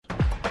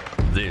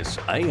This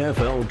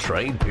AFL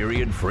Trade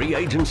Period Free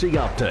Agency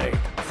Update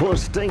for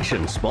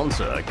station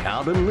sponsor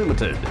Cowden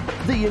Limited,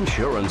 the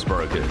insurance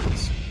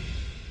brokers.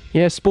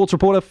 Yeah, sports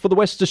reporter for the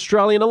West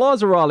Australian,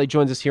 Eliza Reilly,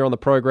 joins us here on the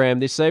program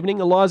this evening.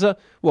 Eliza,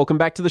 welcome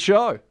back to the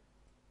show.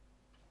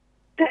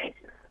 Thanks.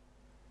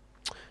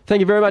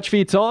 Thank you very much for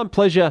your time.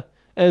 Pleasure,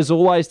 as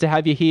always, to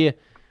have you here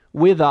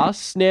with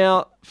us.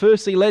 Now,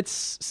 firstly,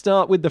 let's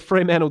start with the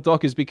Fremantle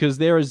Dockers, because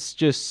there is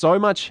just so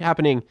much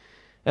happening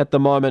at the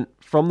moment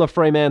from the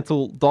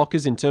Fremantle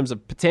Dockers in terms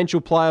of potential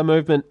player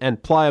movement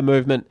and player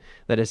movement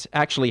that has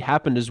actually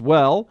happened as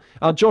well.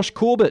 Josh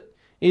Corbett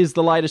is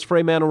the latest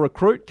Fremantle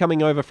recruit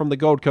coming over from the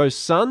Gold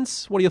Coast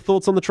Suns. What are your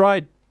thoughts on the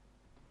trade?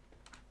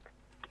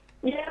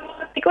 Yeah,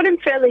 they got him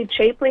fairly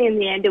cheaply in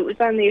the end. It was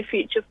only a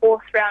future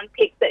fourth-round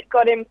pick that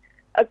got him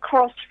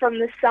across from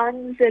the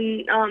Suns,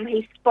 and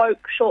he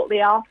spoke shortly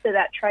after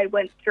that trade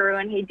went through,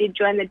 and he did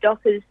join the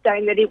Dockers,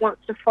 saying that he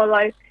wants to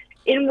follow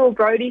in Will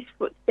Brodie's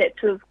footsteps,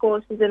 who of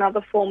course is another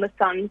former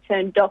Sun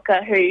turned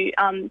Docker who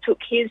took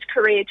his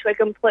career to a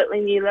completely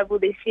new level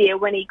this year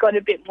when he got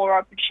a bit more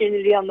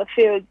opportunity on the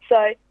field.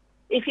 So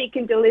if he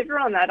can deliver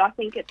on that, I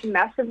think it's a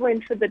massive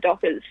win for the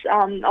Dockers.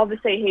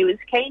 Obviously, he was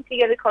keen to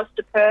get across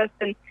to Perth,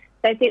 and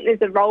they think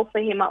there's a role for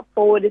him up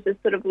forward as a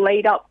sort of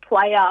lead-up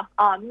player,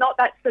 not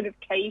that sort of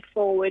key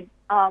forward,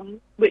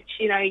 which,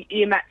 you know,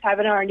 your Matt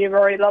Taverner and your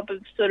Rory Lobb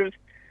have sort of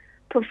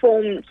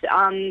performed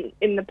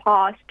in the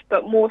past,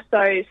 but more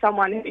so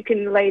someone who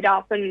can lead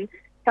up and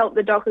help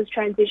the Dockers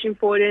transition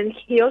forward. And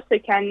he also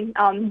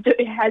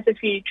has a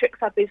few tricks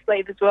up his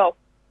sleeve as well.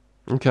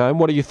 Okay, and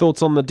what are your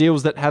thoughts on the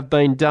deals that have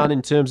been done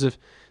in terms of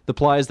the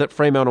players that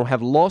Fremantle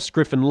have lost?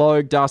 Griffin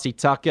Logue, Darcy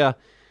Tucker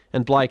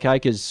and Blake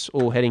Acres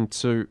all heading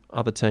to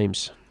other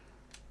teams.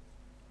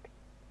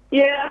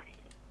 Yeah,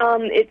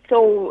 it's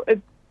all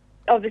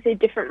obviously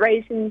different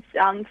reasons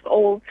for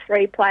all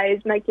three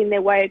players making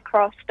their way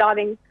across,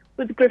 starting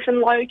with Griffin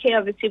Logue. He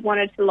obviously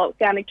wanted to lock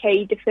down a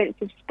key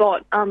defensive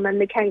spot,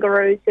 and the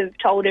Kangaroos have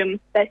told him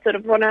they sort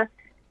of want to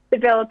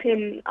develop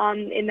him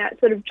in that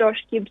sort of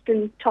Josh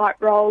Gibson type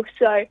role.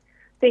 So I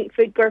think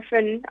for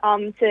Griffin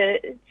to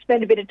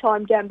spend a bit of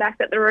time down back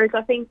at the Roos,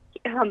 I think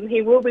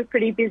he will be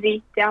pretty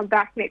busy down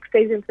back next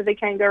season for the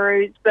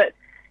Kangaroos, but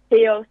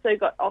he also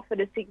got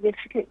offered a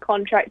significant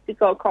contract to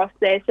go across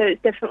there, so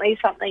it's definitely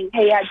something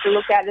he had to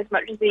look at as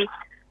much as he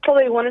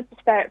probably wanted to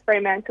stay at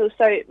Fremantle.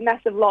 So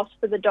massive loss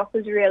for the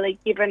Dockers, really,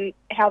 given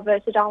how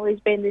versatile he's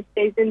been this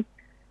season.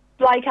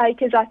 Blake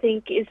Acres, I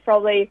think, is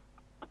probably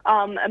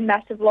a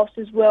massive loss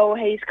as well.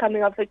 He's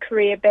coming off a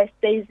career best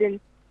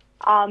season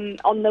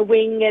on the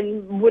wing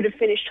and would have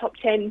finished top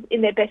 10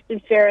 in their best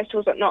and fairest,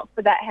 was it not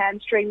for that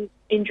hamstring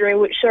injury,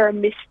 which saw him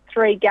miss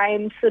 3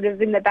 games sort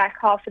of in the back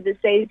half of the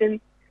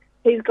season.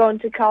 He's gone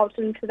to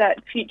Carlton for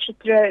that future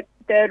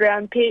third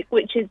round pick,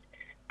 which is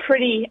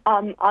pretty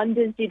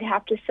unders, you'd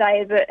have to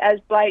say. But as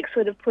Blake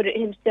sort of put it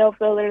himself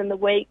earlier in the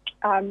week,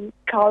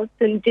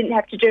 Carlton didn't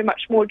have to do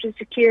much more to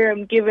secure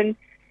him, given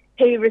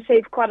he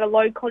received quite a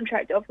low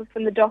contract offer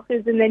from the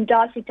Dockers. And then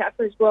Darcy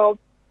Tucker as well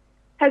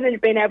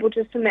hasn't been able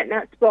to cement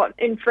that spot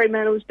in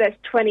Fremantle's best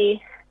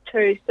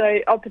 22, so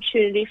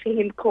opportunity for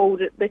him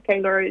called at the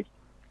Kangaroos.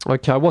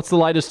 Okay, what's the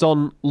latest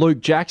on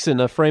Luke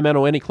Jackson? Are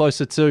Fremantle any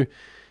closer to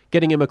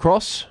getting him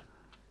across?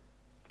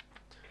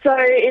 So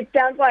it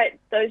sounds like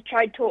those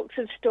trade talks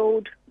have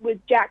stalled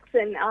with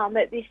Jackson.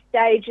 At this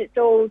stage, it's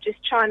all just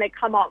trying to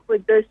come up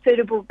with the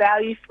suitable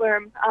value for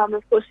him.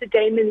 Of course, the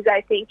Demons, I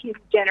think, he's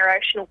a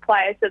generational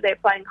player, so they're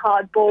playing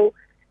hard ball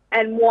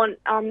and want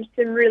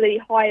some really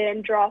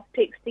high-end draft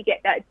picks to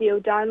get that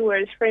deal done,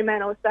 whereas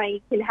Fremantle is saying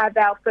you can have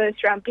our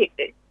first-round pick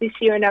this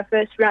year and our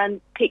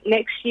first-round pick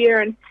next year,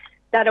 and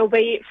that'll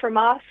be it from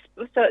us.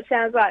 So it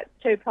sounds like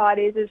two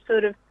parties have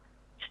sort of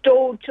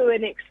stalled to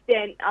an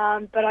extent,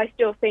 but I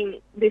still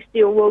think this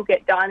deal will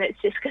get done. It's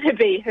just going to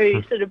be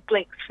who sort of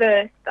blinks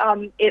first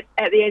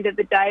at the end of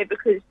the day,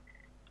 because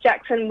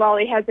Jackson, while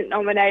he hasn't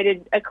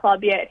nominated a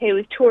club yet, he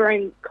was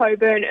touring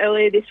Coburn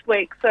earlier this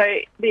week, so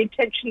the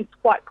intention's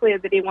quite clear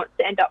that he wants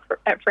to end up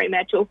at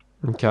Fremantle.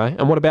 Okay,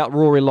 and what about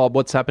Rory Lobb?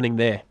 What's happening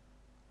there?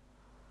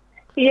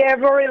 Yeah,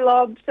 Rory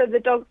Lobb, so the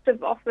Dogs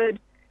have offered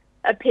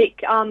a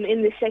pick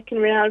in the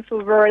second round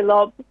for Rory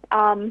Lobb,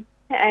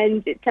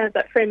 and it sounds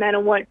like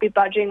Fremantle won't be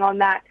budging on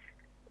that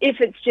if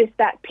it's just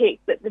that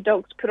pick that the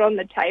Dogs put on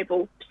the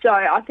table. So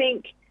I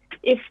think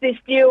if this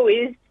deal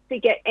is to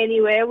get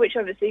anywhere, which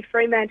obviously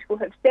Fremantle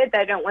have said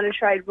they don't want to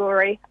trade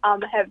Rory,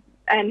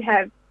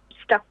 have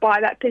stuck by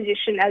that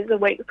position as the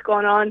week's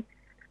gone on.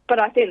 But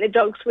I think the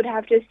Dogs would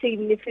have to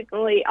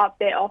significantly up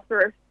their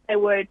offer if they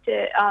were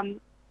to,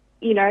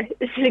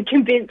 sort of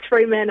convince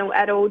Fremantle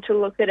at all to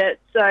look at it.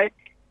 So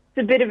it's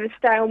a bit of a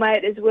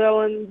stalemate as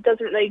well, and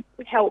doesn't really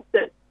help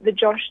that the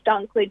Josh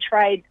Dunkley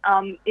trade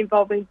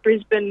involving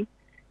Brisbane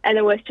and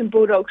the Western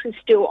Bulldogs is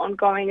still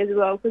ongoing as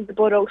well, because the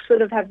Bulldogs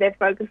sort of have their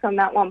focus on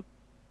that one.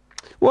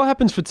 What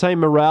happens for team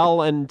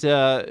morale and,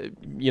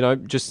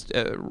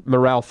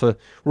 morale for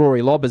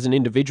Rory Lobb as an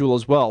individual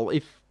as well?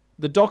 If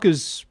the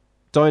Dockers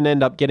don't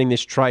end up getting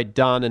this trade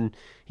done and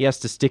he has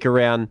to stick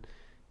around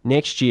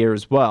next year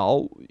as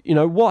well.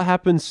 What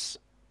happens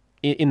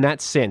in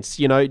that sense?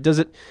 Does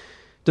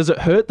it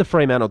hurt the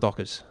Fremantle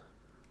Dockers?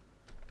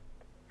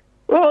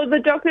 Well, the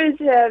Dockers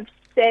have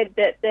said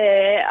that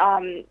they're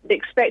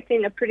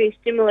expecting a pretty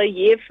similar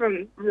year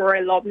from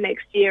Rory Lobb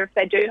next year if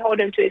they do hold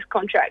him to his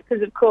contract,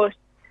 because, of course,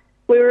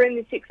 we were in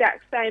this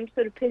exact same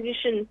sort of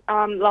position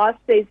last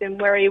season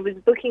where he was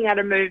looking at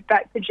a move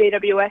back to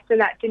GWS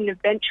and that didn't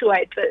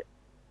eventuate. But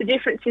the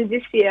difference is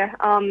this year,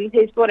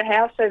 he's bought a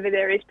house over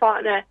there. His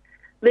partner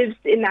lives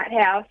in that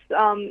house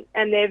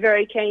and they're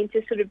very keen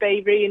to sort of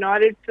be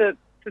reunited for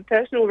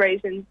personal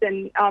reasons.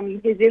 And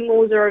his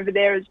in-laws are over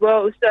there as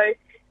well. So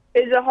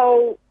there's a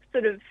whole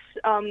sort of,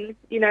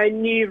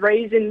 new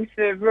reason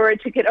for Rory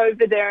to get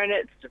over there, and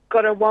it's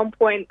got a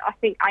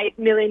 $1.8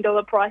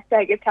 million price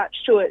tag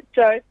attached to it.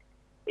 So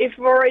if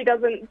Rory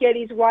doesn't get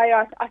his way,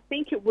 I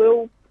think it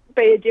will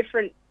be a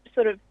different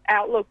sort of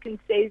outlook and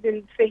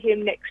season for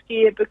him next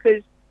year,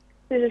 because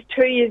this is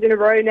 2 years in a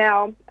row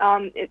now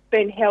it's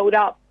been held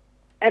up.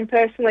 And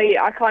personally,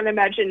 I can't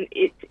imagine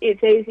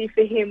it's easy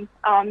for him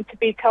to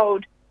be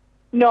told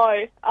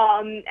no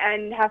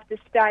and have to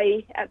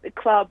stay at the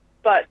club.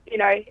 But, he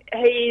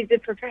is a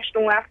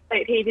professional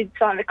athlete. He did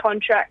sign a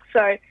contract,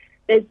 so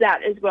there's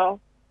that as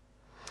well.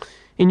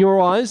 In your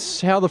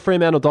eyes, how are the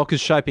Fremantle Dockers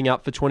shaping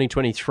up for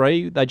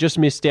 2023? They just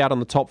missed out on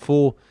the top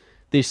four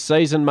this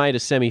season, made a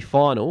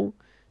semi-final.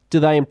 Do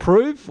they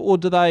improve or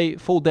do they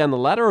fall down the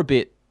ladder a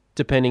bit,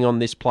 depending on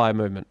this player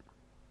movement?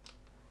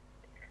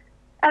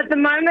 At the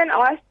moment,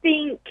 I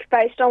think,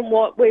 based on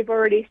what we've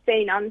already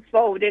seen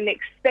unfold and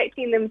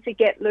expecting them to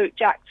get Luke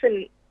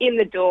Jackson in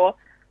the door,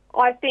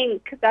 I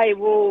think they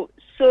will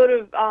sort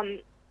of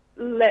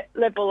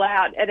level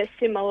out at a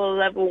similar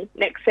level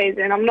next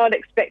season. I'm not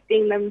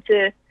expecting them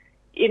to,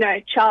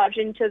 charge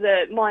into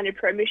the minor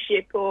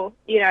premiership or,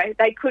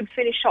 they could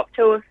finish top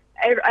two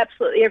if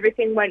absolutely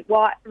everything went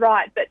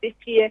right. But this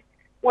year,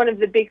 one of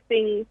the big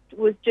things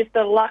was just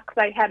the luck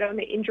they had on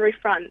the injury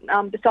front.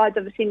 Besides,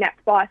 obviously, Nat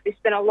Fyfe, they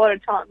spent a lot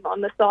of time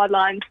on the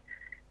sidelines.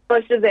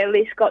 Most of their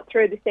list got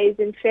through the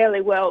season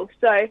fairly well.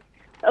 So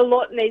a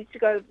lot needs to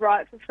go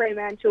right for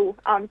Fremantle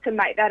to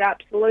make that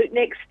absolute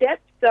next step.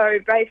 So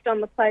based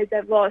on the players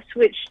they've lost,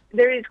 which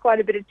there is quite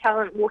a bit of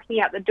talent walking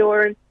out the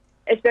door, and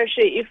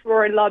especially if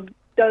Rory Lobb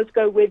does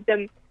go with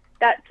them,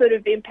 that sort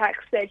of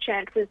impacts their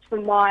chances for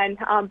mine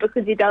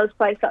because he does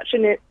play such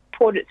an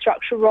important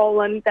structural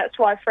role, and that's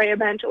why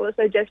Fremantle are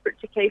so desperate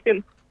to keep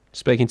him.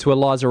 Speaking to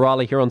Eliza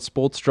Reilly here on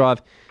Sports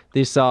Drive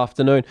this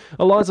afternoon.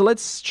 Eliza,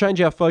 let's change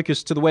our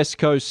focus to the West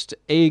Coast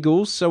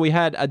Eagles. So we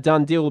had a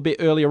done deal a bit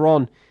earlier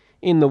on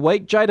in the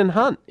week. Jaden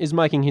Hunt is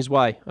making his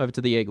way over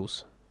to the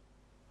Eagles.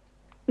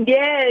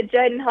 Yeah,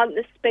 Jaden Hunt,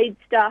 the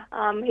speedster.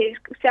 He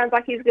sounds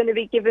like he's going to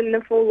be given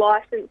the full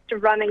licence to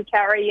run and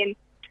carry and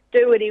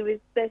do what he was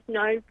best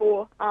known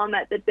for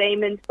at the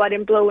Demons, but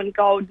in blue and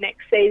gold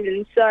next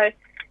season. So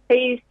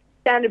he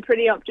sounded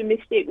pretty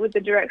optimistic with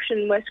the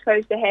direction West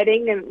Coast are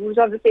heading, and it was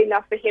obviously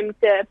enough for him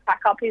to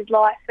pack up his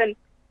life and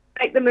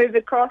make the move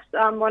across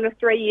on a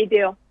 3-year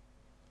deal.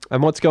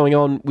 And what's going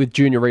on with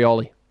Junior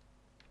Reilly?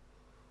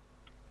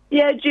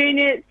 Yeah,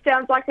 Junior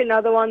sounds like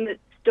another one that's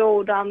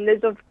stalled.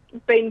 There's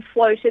been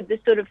floated the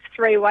sort of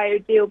 3-way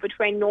deal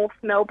between North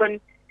Melbourne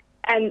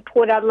and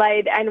Port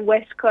Adelaide and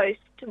West Coast,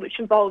 which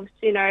involves,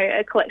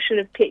 a collection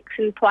of picks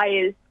and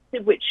players,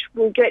 which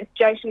will get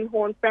Jason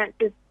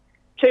Horne-Francis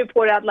to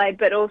Port Adelaide,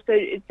 but also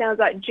it sounds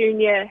like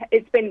Junior,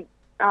 it's been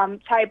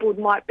tabled,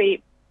 might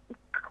be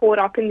caught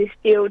up in this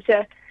deal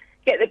to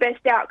get the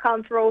best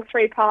outcome for all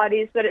three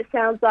parties. But it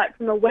sounds like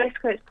from a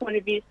West Coast point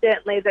of view,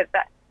 certainly that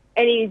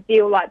any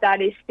deal like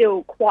that is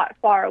still quite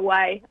far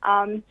away.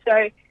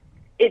 So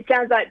it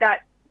sounds like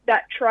that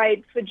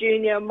trade for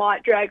Junior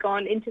might drag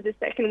on into the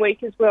second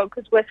week as well,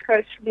 because West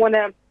Coast want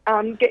to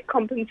get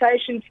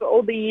compensation for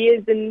all the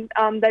years and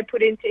they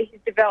put into his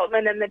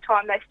development and the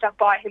time they stuck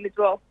by him as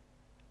well.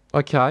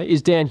 Okay.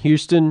 Is Dan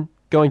Houston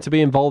going to be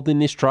involved in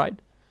this trade?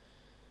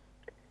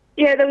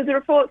 Yeah, there was a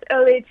report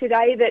earlier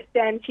today that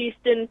Dan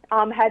Houston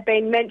had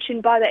been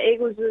mentioned by the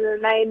Eagles as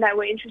a name they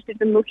were interested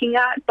in looking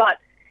at, but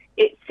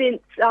it's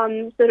since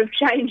sort of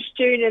changed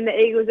tune, and the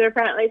Eagles are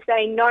apparently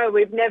saying, no,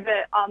 we've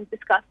never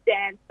discussed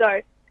Dan.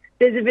 So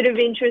there's a bit of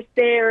interest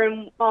there,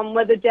 and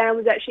whether Dan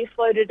was actually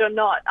floated or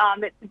not,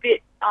 it's a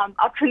bit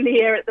up in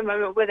the air at the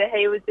moment whether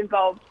he was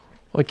involved.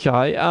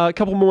 Okay, a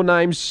couple more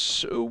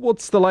names.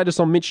 What's the latest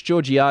on Mitch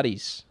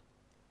Georgiades?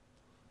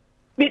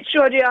 Mitch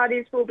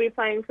Georgiades will be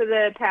playing for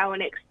the Power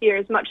next year,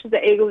 as much as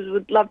the Eagles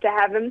would love to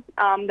have him.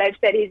 They've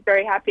said he's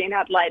very happy in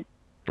Adelaide.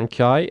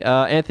 Okay,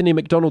 Anthony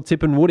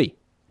McDonald-Tipungwuti.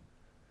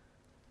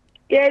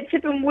 Yeah,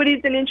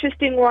 Tipungwuti's an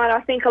interesting one.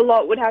 I think a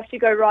lot would have to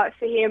go right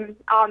for him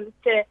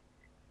to,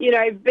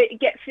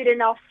 get fit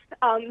enough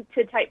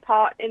to take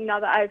part in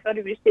another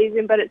AFLW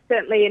season, but it's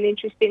certainly an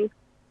interesting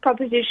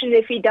proposition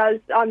if he does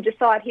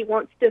decide he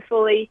wants to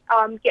fully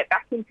get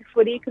back into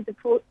footy, because of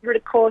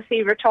course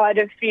he retired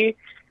a few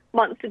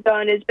months ago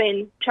and has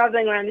been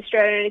travelling around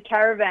Australia in a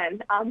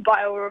caravan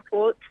by all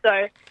reports.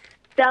 So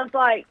sounds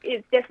like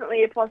it's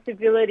definitely a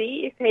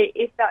possibility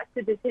if that's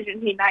the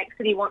decision he makes,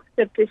 that he wants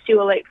to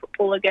pursue elite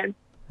football again.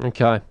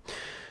 Okay.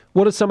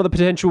 What are some of the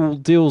potential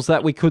deals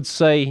that we could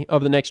see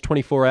over the next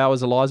 24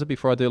 hours, Eliza,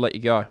 before I do let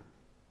you go?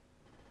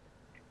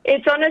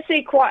 It's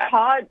honestly quite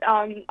hard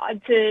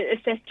to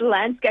assess the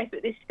landscape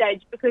at this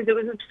stage, because it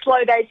was a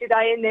slow day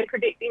today and they're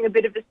predicting a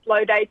bit of a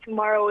slow day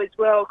tomorrow as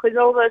well, because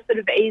all those sort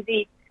of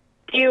easy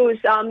deals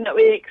that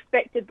we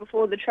expected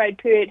before the trade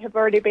period have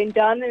already been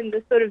done, and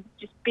the sort of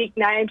just big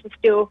names are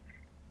still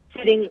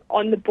sitting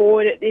on the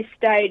board at this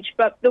stage.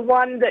 But the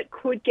one that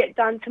could get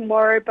done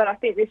tomorrow, but I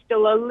think there's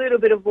still a little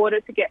bit of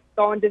water to get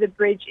under the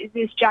bridge, is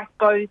this Jack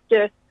Bowes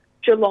to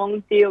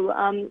Geelong deal.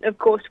 Of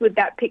course, with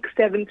that pick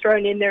 7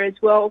 thrown in there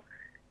as well.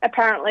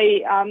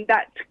 Apparently,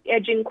 that's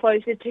edging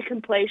closer to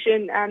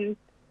completion, and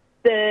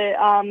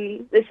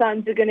the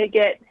Suns are going to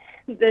get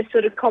the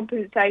sort of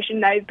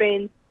compensation they've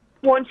been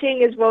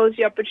wanting, as well as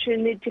the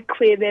opportunity to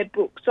clear their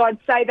book. So I'd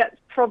say that's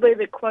probably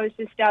the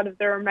closest out of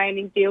the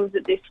remaining deals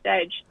at this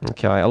stage.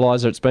 Okay,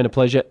 Eliza, it's been a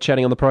pleasure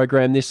chatting on the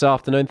program this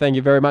afternoon. Thank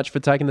you very much for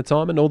taking the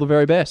time, and all the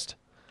very best.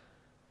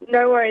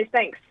 No worries,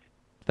 thanks.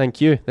 Thank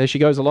you. There she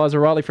goes, Eliza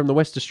Reilly from the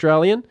West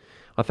Australian.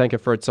 I thank her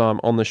for her time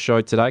on the show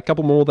today. A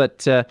couple more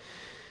that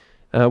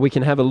we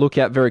can have a look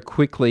at very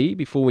quickly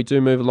before we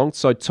do move along.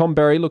 So Tom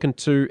Berry looking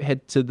to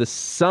head to the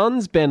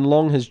Suns. Ben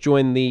Long has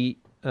joined the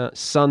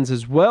Suns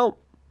as well.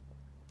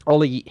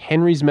 Ollie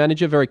Henry's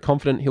manager, very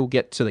confident he'll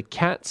get to the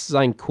Cats.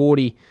 Zane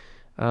Cordy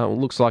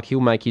looks like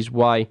he'll make his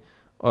way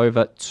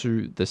over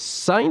to the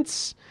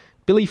Saints.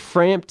 Billy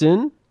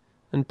Frampton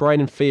and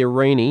Braden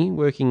Fiorini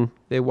working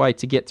their way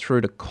to get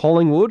through to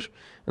Collingwood.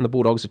 And the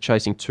Bulldogs are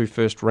chasing 2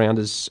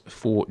 first-rounders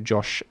for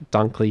Josh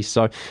Dunkley.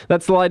 So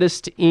that's the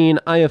latest in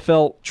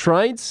AFL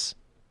trades,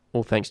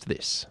 all thanks to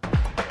this.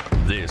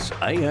 This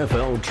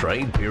AFL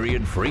Trade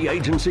Period Free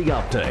Agency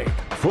Update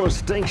for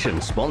station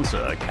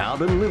sponsor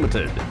Cowden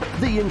Limited,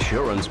 the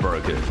insurance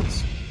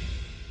brokers.